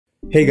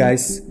Hey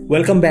guys,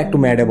 welcome back to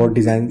Mad About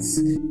Designs.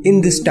 In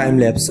this time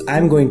lapse, I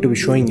am going to be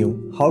showing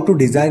you how to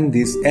design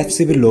this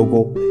FCB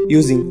logo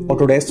using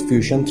Autodesk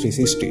Fusion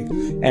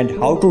 360 and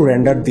how to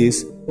render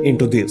this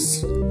into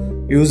this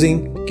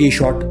using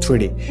Keyshot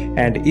 3D.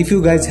 And if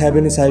you guys have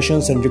any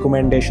suggestions and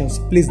recommendations,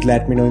 please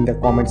let me know in the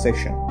comment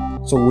section.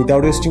 So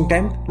without wasting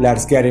time,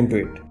 let's get into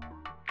it.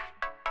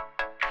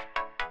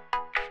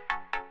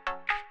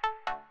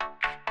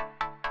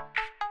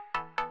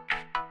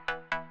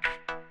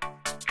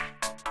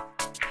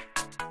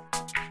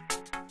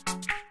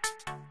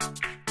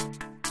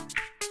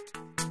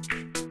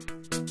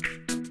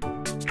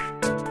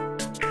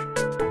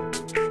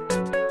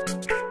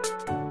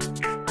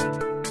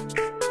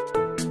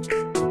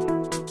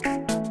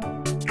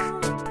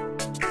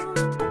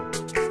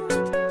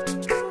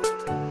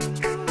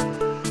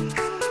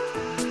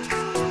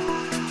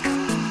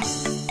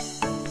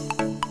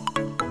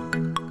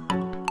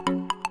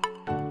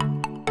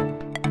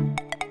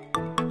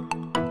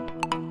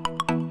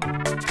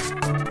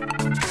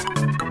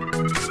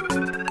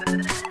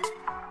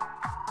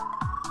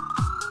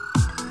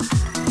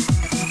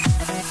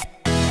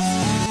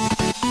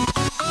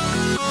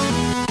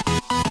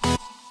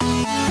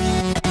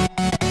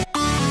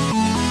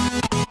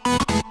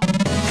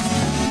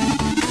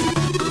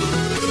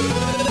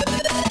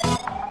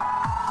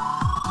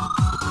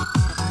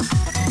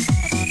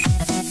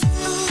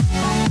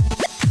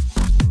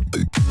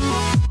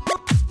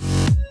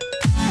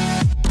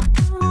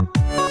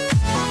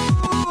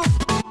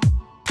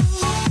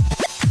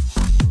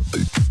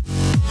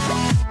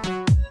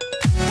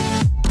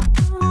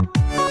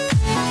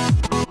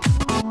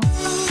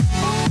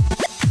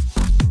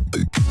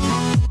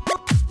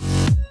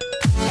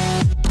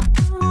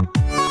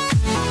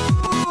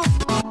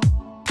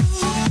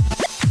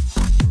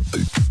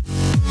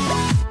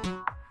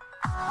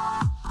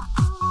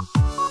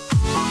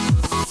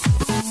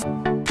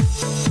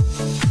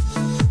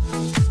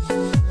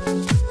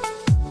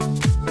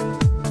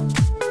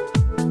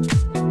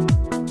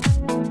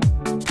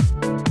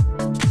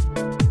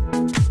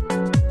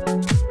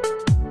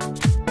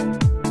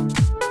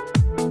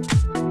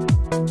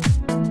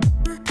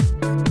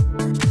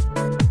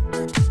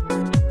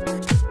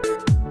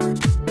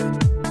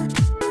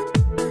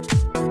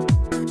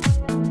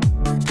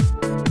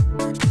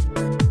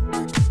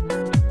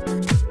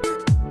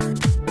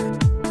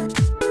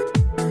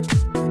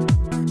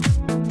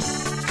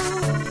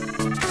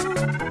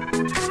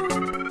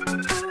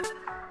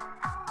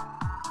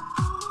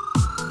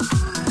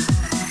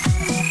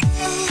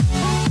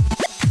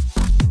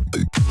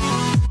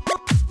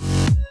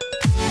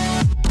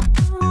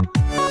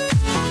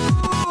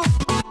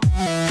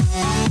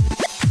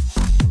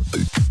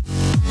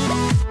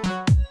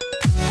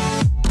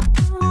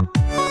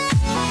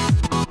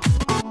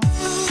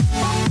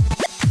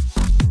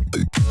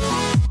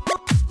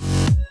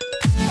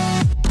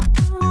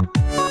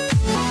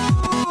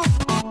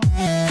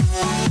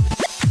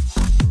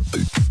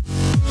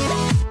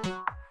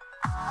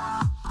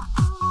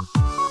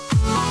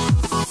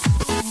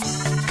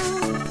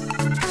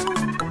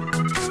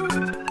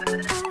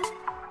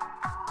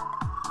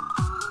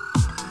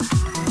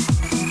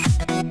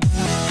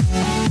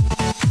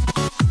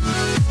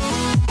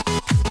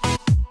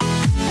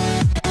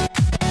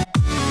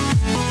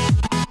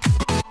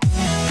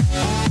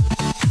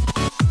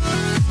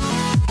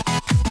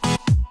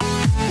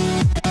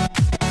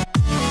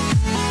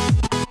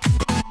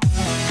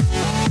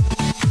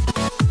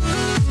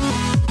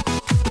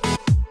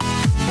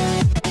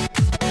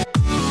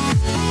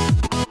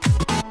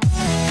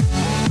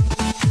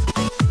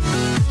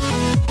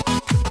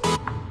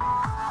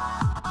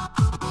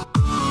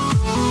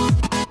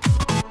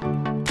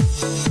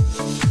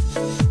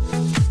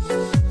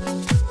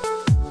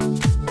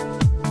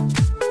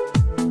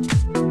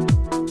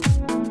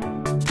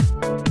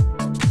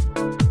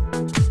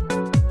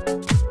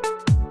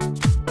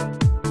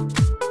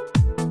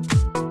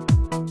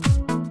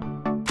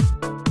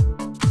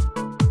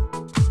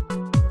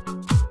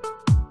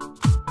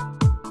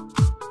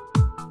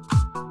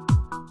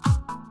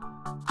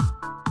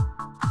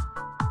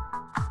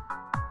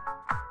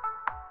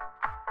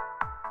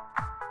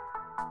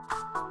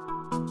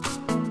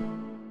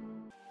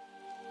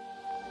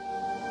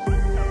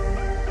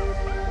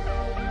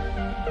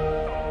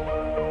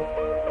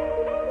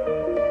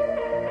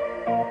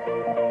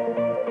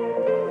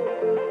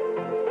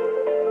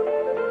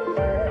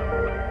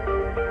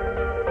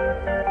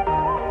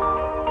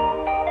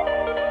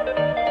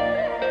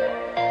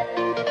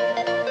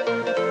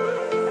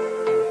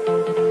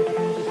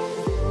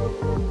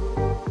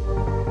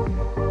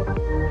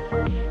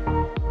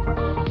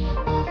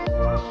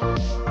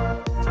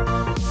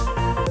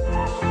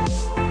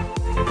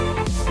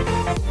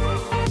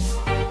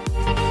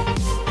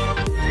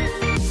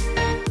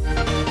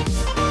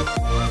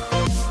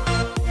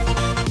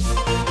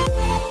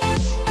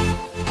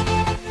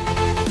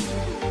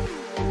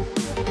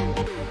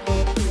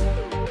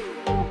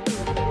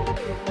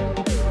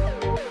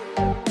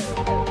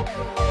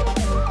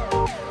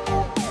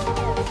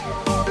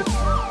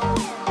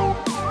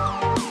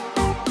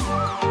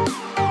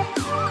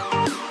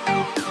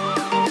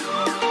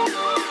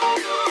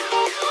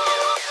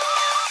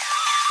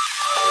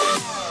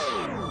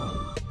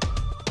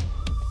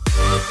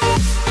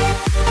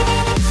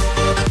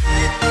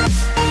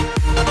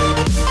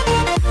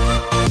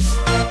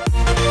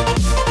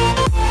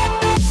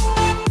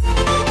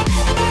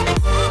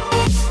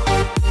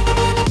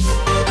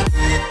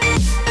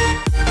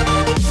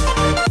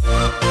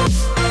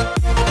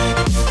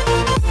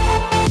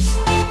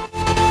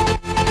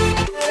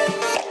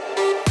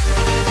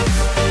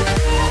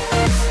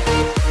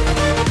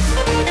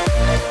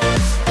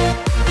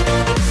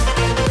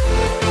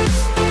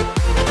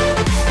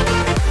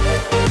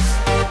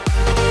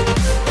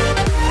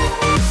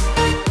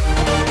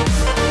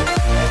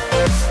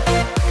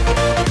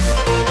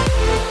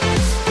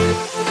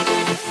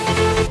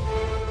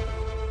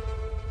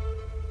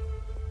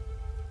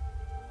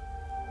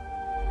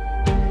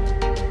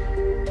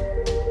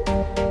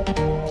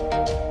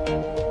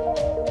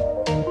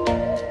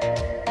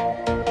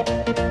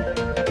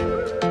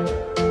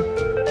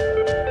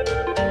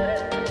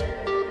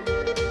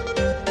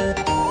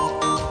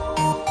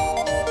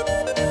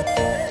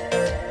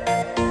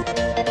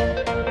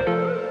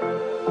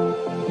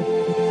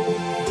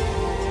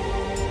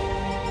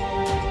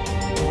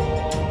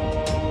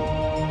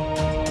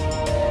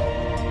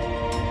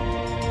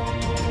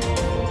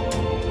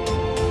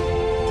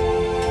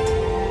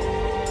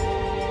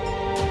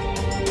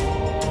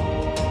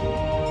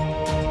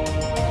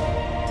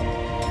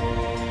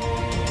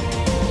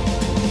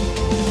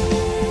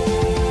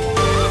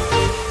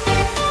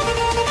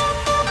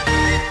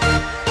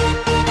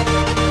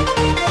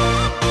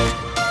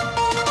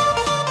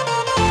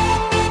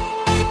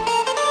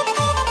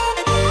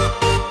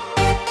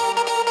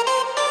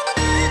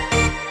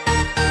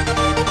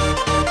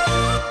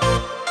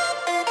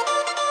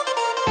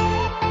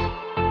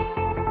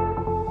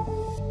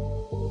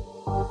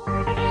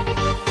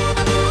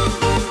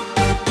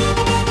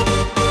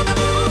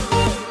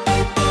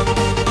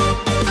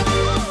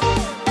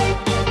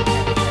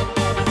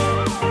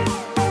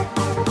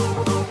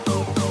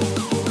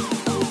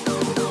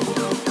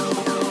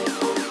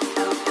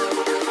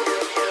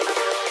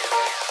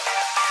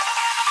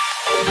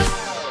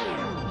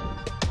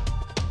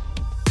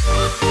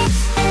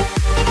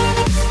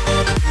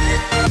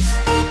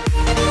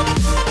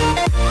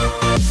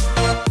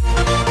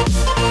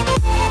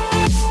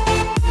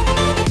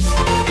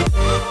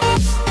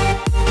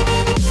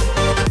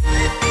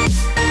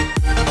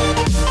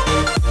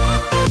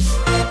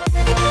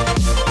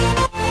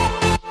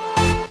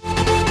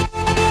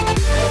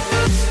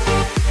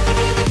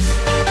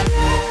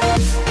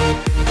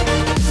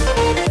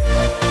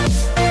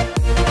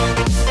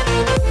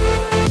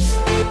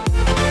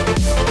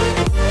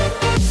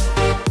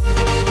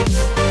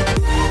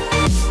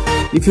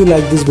 If you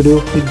like this video,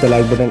 hit the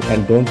like button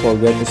and don't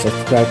forget to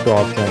subscribe to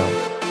our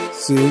channel.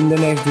 See you in the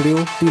next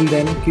video. Till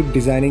then, keep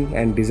designing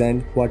and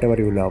design whatever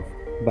you love.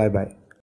 Bye bye.